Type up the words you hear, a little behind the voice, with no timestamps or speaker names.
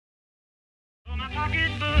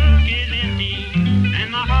pocketbook is empty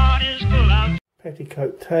and my heart is full of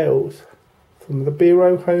Petticoat Tales from the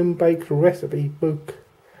Bureau Home Baked Recipe Book,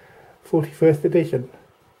 41st edition.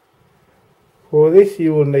 For this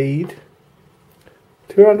you will need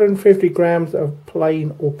 250 grams of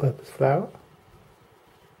plain all-purpose flour,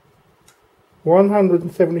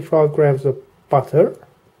 175 grams of butter,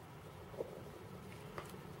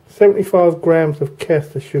 75 grams of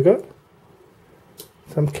caster sugar,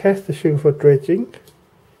 some caster sugar for dredging,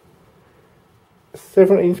 a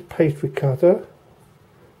 7-inch pastry cutter,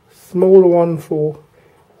 smaller one for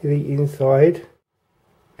the inside,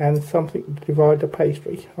 and something to divide the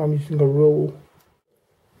pastry. I'm using a rule.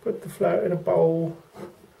 Put the flour in a bowl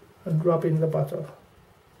and rub in the butter.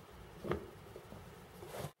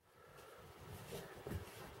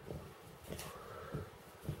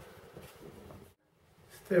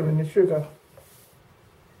 Stir in the sugar.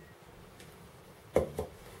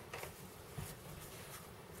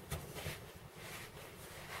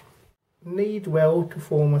 Knead well to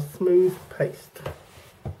form a smooth paste.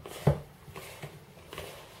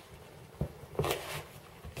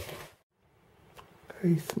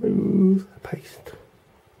 A smooth paste.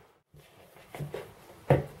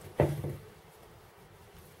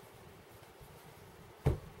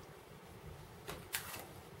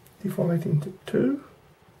 Divide into two.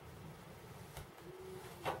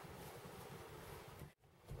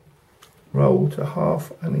 Roll to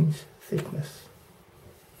 1/2 inch thickness.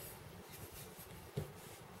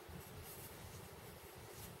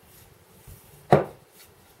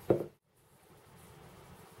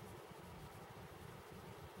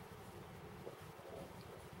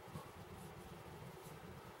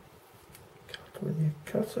 Cut with your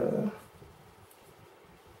cutter.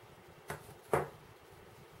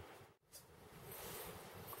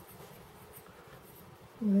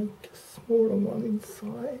 Make a smaller one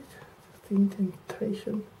inside, just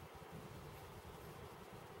indentation.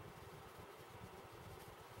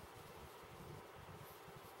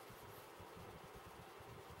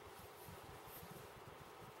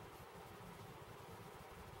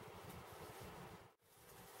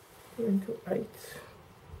 Into 8.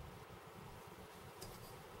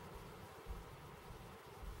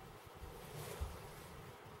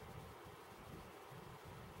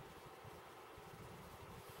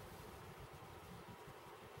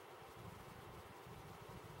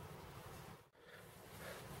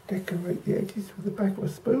 Decorate the edges with the back of a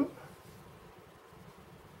spoon.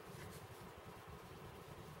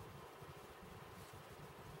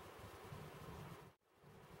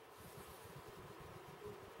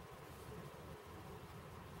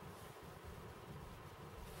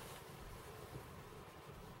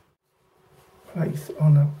 Place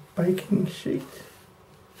on a baking sheet.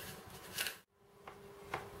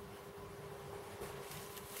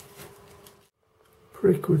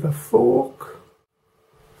 Prick with a fork.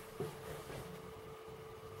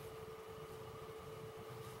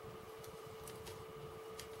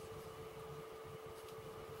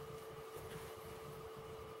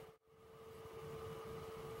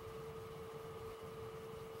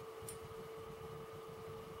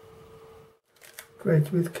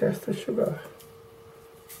 Dredge with caster sugar.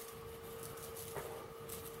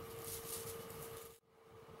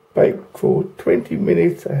 Bake for 20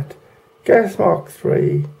 minutes at gas mark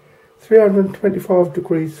 3, 325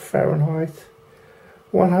 degrees Fahrenheit,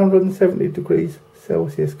 170 degrees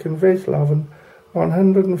Celsius conventional oven,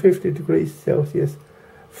 150 degrees Celsius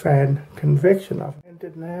fan convection oven.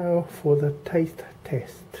 And now for the taste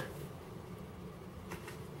test.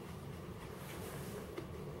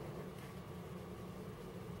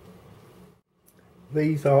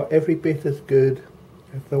 These are every bit as good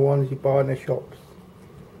as the ones you buy in the shops.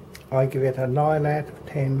 I give it a 9 out of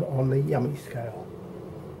 10 on the yummy scale.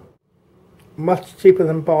 Much cheaper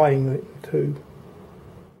than buying it too.